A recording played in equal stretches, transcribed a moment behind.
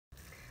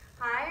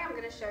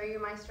going to show you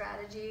my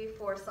strategy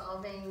for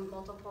solving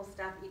multiple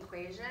step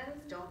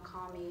equations. Don't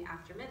call me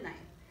after midnight.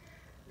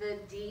 The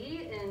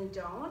D in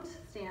don't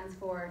stands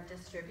for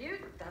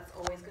distribute. That's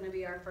always going to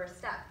be our first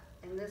step.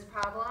 In this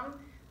problem,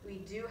 we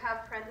do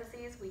have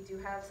parentheses. We do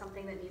have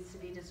something that needs to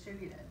be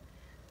distributed.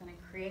 I'm going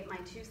to create my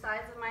two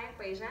sides of my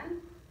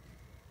equation,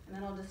 and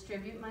then I'll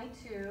distribute my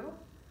 2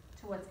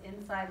 to what's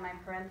inside my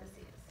parentheses.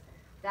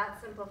 That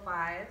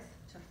simplifies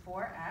to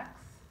 4x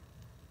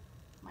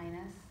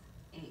minus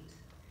 8.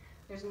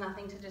 There's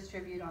nothing to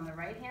distribute on the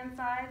right-hand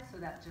side, so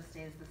that just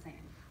stays the same.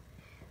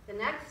 The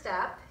next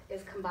step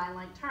is combine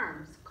like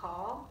terms.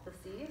 Call, the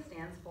C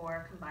stands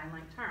for combine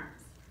like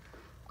terms.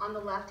 On the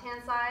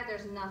left-hand side,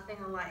 there's nothing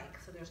alike,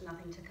 so there's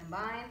nothing to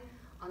combine.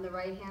 On the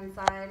right-hand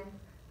side,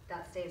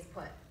 that stays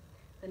put.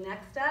 The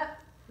next step,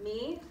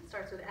 me,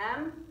 starts with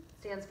M,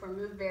 stands for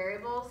move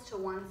variables to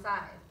one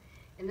side.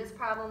 In this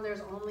problem,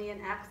 there's only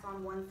an x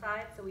on one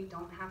side, so we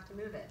don't have to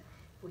move it.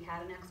 If we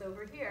had an x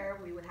over here,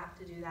 we would have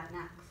to do that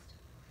next.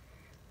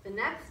 The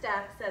next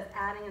step says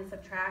adding and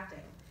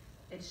subtracting.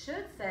 It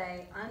should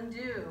say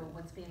undo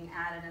what's being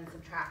added and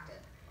subtracted.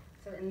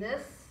 So in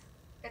this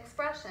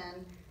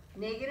expression,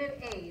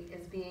 -8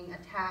 is being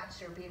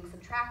attached or being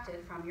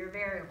subtracted from your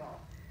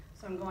variable.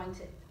 So I'm going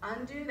to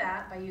undo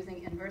that by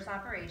using inverse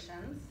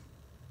operations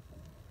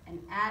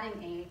and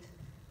adding 8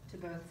 to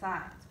both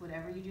sides.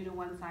 Whatever you do to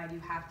one side, you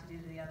have to do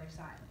to the other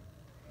side.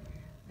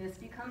 This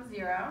becomes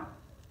 0.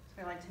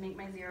 So I like to make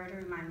my 0 to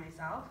remind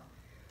myself.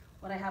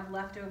 What I have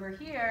left over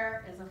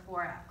here is a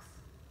 4x.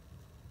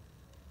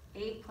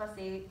 8 plus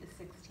 8 is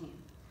 16.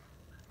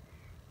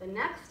 The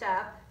next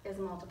step is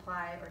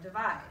multiply or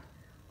divide.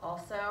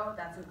 Also,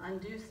 that's an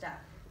undo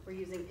step. We're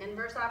using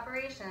inverse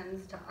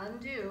operations to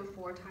undo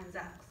 4 times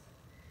x.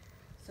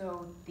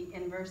 So the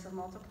inverse of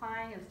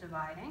multiplying is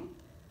dividing.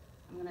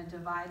 I'm going to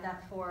divide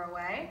that 4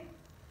 away.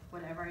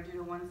 Whatever I do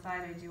to one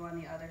side, I do on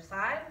the other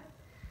side.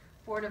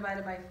 4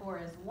 divided by 4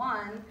 is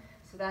 1,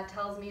 so that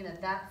tells me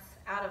that that's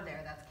out of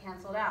there. That's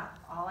canceled out.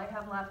 All I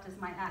have left is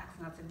my x,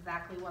 and that's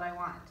exactly what I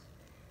want.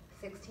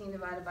 16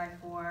 divided by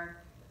 4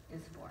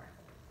 is 4.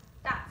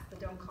 That's the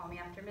don't call me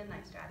after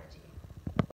midnight strategy.